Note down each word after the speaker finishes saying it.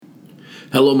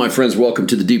Hello, my friends. Welcome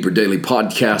to the Deeper Daily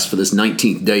Podcast for this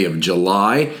 19th day of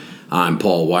July. I'm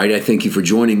Paul White. I thank you for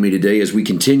joining me today as we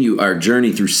continue our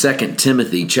journey through 2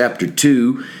 Timothy chapter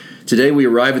 2. Today we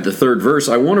arrive at the third verse.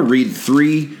 I want to read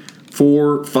 3,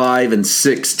 4, 5, and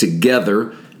 6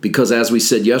 together because, as we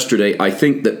said yesterday, I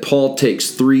think that Paul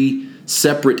takes three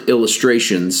separate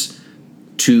illustrations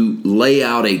to lay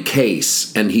out a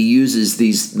case, and he uses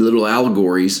these little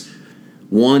allegories.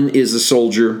 One is a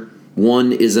soldier,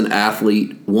 one is an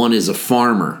athlete, one is a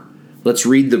farmer. Let's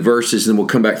read the verses and we'll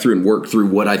come back through and work through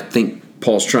what I think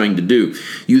Paul's trying to do.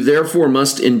 You therefore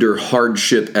must endure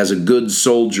hardship as a good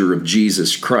soldier of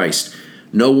Jesus Christ.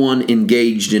 No one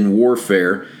engaged in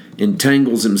warfare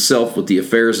entangles himself with the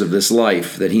affairs of this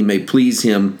life, that he may please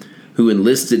him who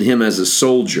enlisted him as a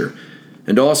soldier.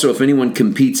 And also, if anyone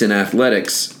competes in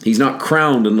athletics, he's not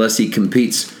crowned unless he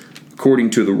competes according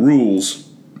to the rules.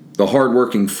 The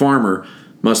hardworking farmer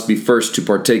must be first to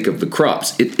partake of the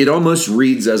crops. It almost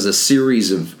reads as a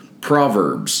series of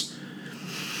proverbs.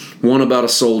 One about a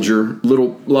soldier,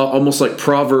 almost like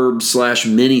proverbs /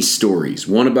 mini stories.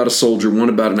 One about a soldier, one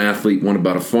about an athlete, one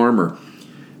about a farmer.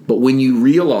 But when you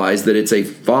realize that it's a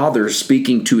father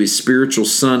speaking to his spiritual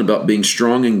son about being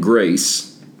strong in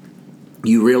grace,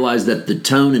 you realize that the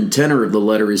tone and tenor of the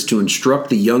letter is to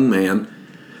instruct the young man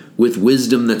with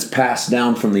wisdom that's passed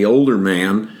down from the older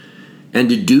man. And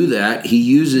to do that, he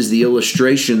uses the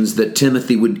illustrations that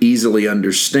Timothy would easily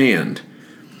understand.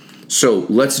 So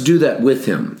let's do that with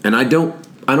him. And I don't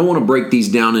want to break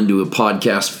these down into a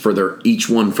podcast for each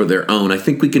one for their own. I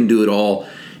think we can do it all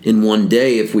in one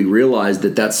day if we realize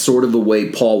that that's sort of the way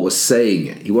Paul was saying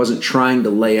it. He wasn't trying to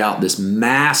lay out this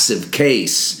massive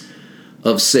case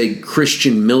of, say,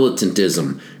 Christian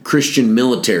militantism, Christian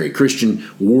military, Christian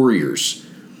warriors,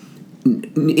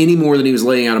 any more than he was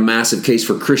laying out a massive case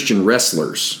for Christian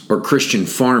wrestlers or Christian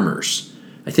farmers.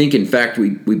 I think, in fact,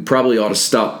 we probably ought to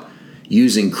stop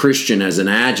using Christian as an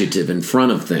adjective in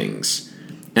front of things.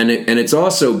 And it's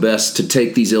also best to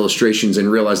take these illustrations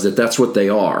and realize that that's what they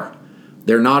are.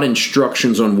 They're not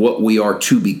instructions on what we are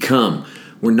to become.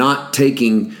 We're not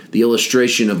taking the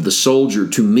illustration of the soldier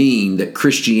to mean that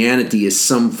Christianity is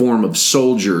some form of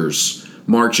soldiers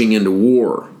marching into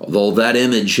war, although that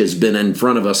image has been in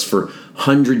front of us for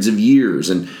hundreds of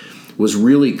years and was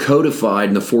really codified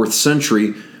in the 4th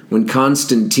century when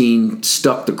Constantine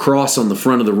stuck the cross on the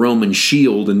front of the Roman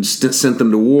shield and sent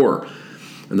them to war.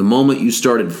 And the moment you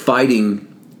started fighting,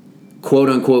 quote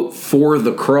unquote, for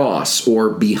the cross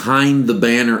or behind the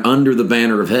banner, under the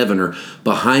banner of heaven or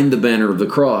behind the banner of the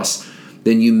cross,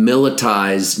 then you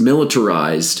militarized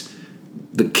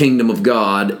the kingdom of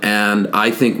God, and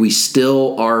I think we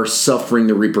still are suffering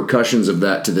the repercussions of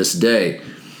that to this day.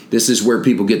 This is where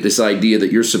people get this idea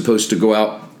that you're supposed to go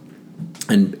out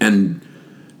and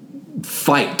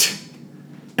fight,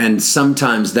 and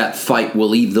sometimes that fight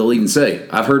they'll even say,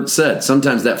 I've heard it said,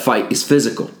 sometimes that fight is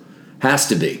physical. Has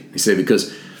to be. They say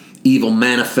because evil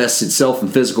manifests itself in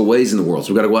physical ways in the world,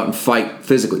 so we've got to go out and fight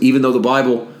physically, even though the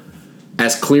Bible,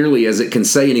 as clearly as it can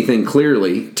say anything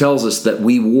clearly, tells us that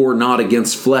we war not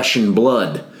against flesh and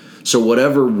blood. So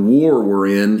whatever war we're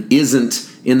in isn't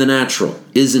in the natural,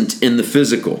 isn't in the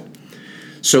physical.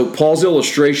 So Paul's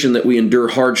illustration that we endure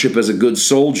hardship as a good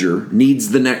soldier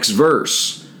needs the next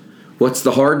verse. What's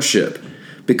the hardship?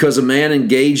 Because a man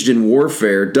engaged in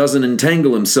warfare doesn't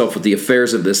entangle himself with the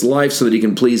affairs of this life so that he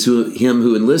can please him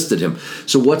who enlisted him.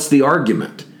 So what's the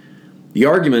argument? The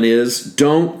argument is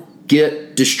don't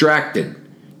get distracted.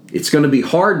 It's going to be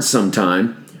hard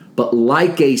sometime, but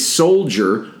like a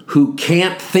soldier who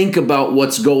can't think about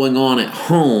what's going on at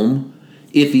home,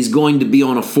 if he's going to be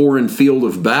on a foreign field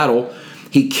of battle,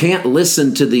 he can't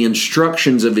listen to the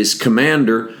instructions of his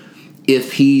commander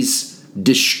if he's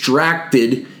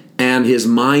distracted and his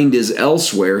mind is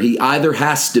elsewhere. He either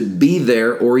has to be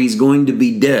there or he's going to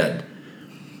be dead.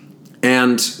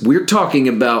 And we're talking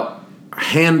about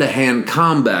hand-to-hand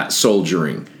combat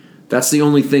soldiering. That's the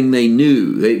only thing they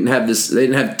knew. They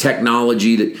didn't have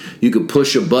technology that you could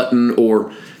push a button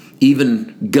or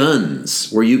even guns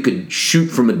where you could shoot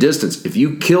from a distance. If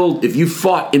you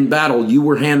fought in battle, you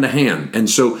were hand to hand. And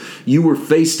so you were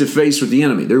face to face with the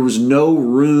enemy. There was no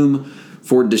room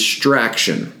for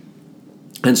distraction.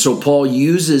 And so Paul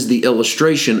uses the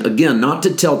illustration, again, not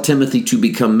to tell Timothy to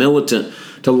become militant,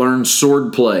 to learn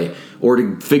sword play, or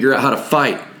to figure out how to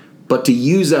fight, but to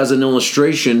use as an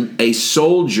illustration a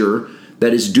soldier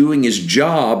that is doing his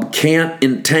job can't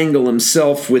entangle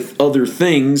himself with other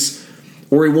things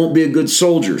or he won't be a good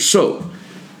soldier. So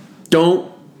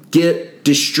don't get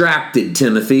distracted,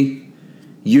 Timothy.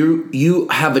 You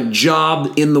have a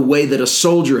job in the way that a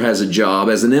soldier has a job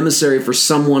as an emissary for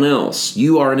someone else.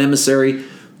 You are an emissary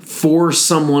for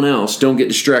someone else. Don't get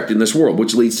distracted in this world,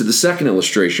 which leads to the second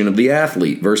illustration of the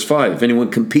athlete. Verse 5, if anyone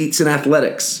competes in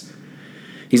athletics,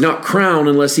 he's not crowned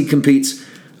unless he competes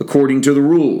according to the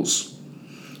rules.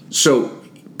 So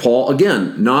Paul,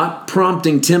 again, not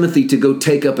prompting Timothy to go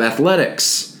take up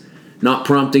athletics, not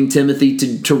prompting Timothy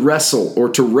to wrestle or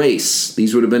to race.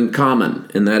 These would have been common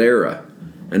in that era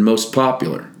and most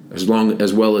popular, as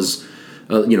well as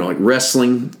like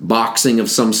wrestling, boxing of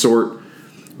some sort,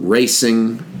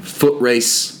 racing, foot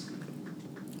race.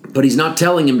 But he's not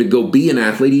telling him to go be an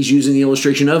athlete. He's using the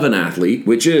illustration of an athlete,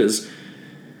 which is,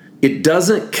 it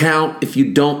doesn't count if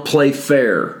you don't play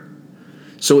fair.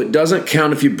 So it doesn't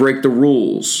count if you break the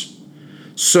rules.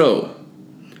 So,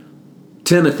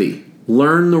 Timothy,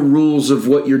 learn the rules of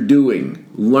what you're doing.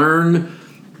 Learn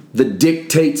the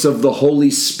dictates of the Holy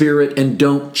Spirit and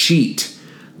don't cheat.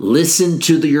 Listen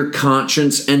to your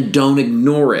conscience and don't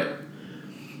ignore it.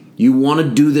 You want to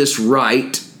do this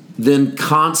right, then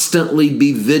constantly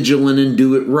be vigilant and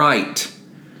do it right.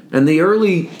 And the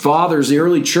early fathers, the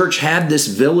early church had this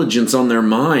vigilance on their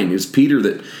mind. It was Peter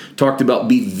that talked about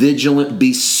be vigilant,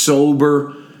 be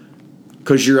sober,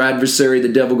 because your adversary, the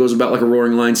devil, goes about like a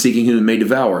roaring lion seeking whom he may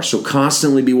devour. So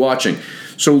constantly be watching.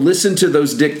 So listen to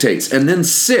those dictates. And then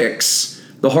 6,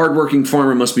 the hardworking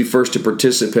partake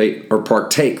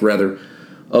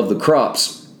of the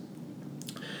crops.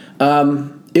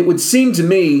 It would seem to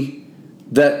me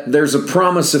that there's a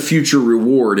promise of future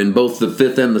reward in both the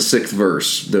 5th and the 6th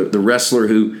verse. The wrestler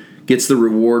who gets the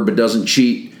reward but doesn't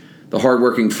cheat, the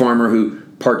hardworking farmer who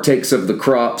partakes of the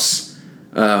crops.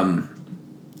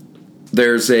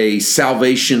 There's a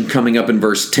salvation coming up in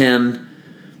verse 10.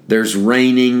 There's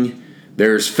reigning.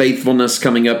 There's faithfulness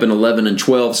coming up in 11 and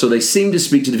 12. So they seem to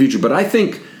speak to the future. But I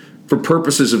think for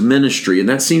purposes of ministry, and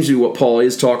that seems to be what Paul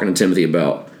is talking to Timothy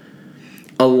about,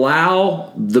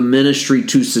 allow the ministry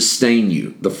to sustain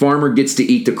you. The farmer gets to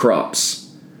eat the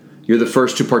crops. You're the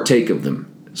first to partake of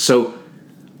them. So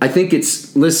I think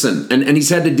it's, listen, and he's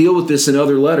had to deal with this in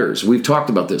other letters. We've talked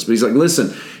about this. But he's like,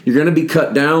 listen, you're going to be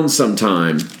cut down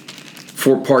sometime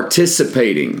for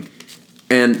participating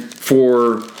and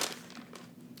for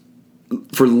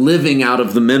living out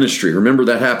of the ministry. Remember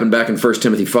that happened back in 1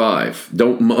 Timothy 5.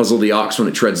 Don't muzzle the ox when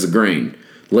it treads the grain.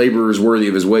 Laborer is worthy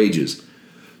of his wages.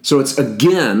 So it's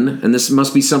again, and this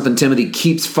must be something Timothy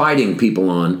keeps fighting people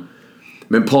on.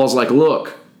 And Paul's like,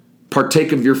 look,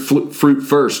 partake of your fruit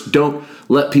first. Don't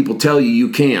let people tell you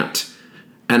can't.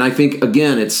 And I think,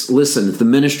 again, it's, listen, if the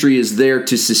ministry is there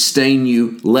to sustain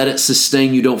you, let it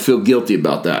sustain you. Don't feel guilty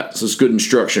about that. So it's good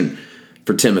instruction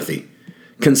for Timothy.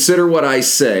 Consider what I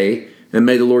say, and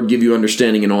may the Lord give you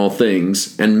understanding in all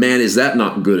things. And man, is that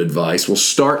not good advice? We'll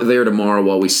start there tomorrow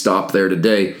while we stop there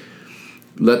today.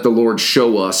 Let the Lord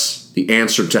show us the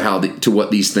answer to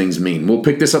what these things mean. We'll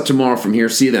pick this up tomorrow from here.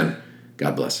 See you then.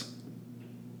 God bless.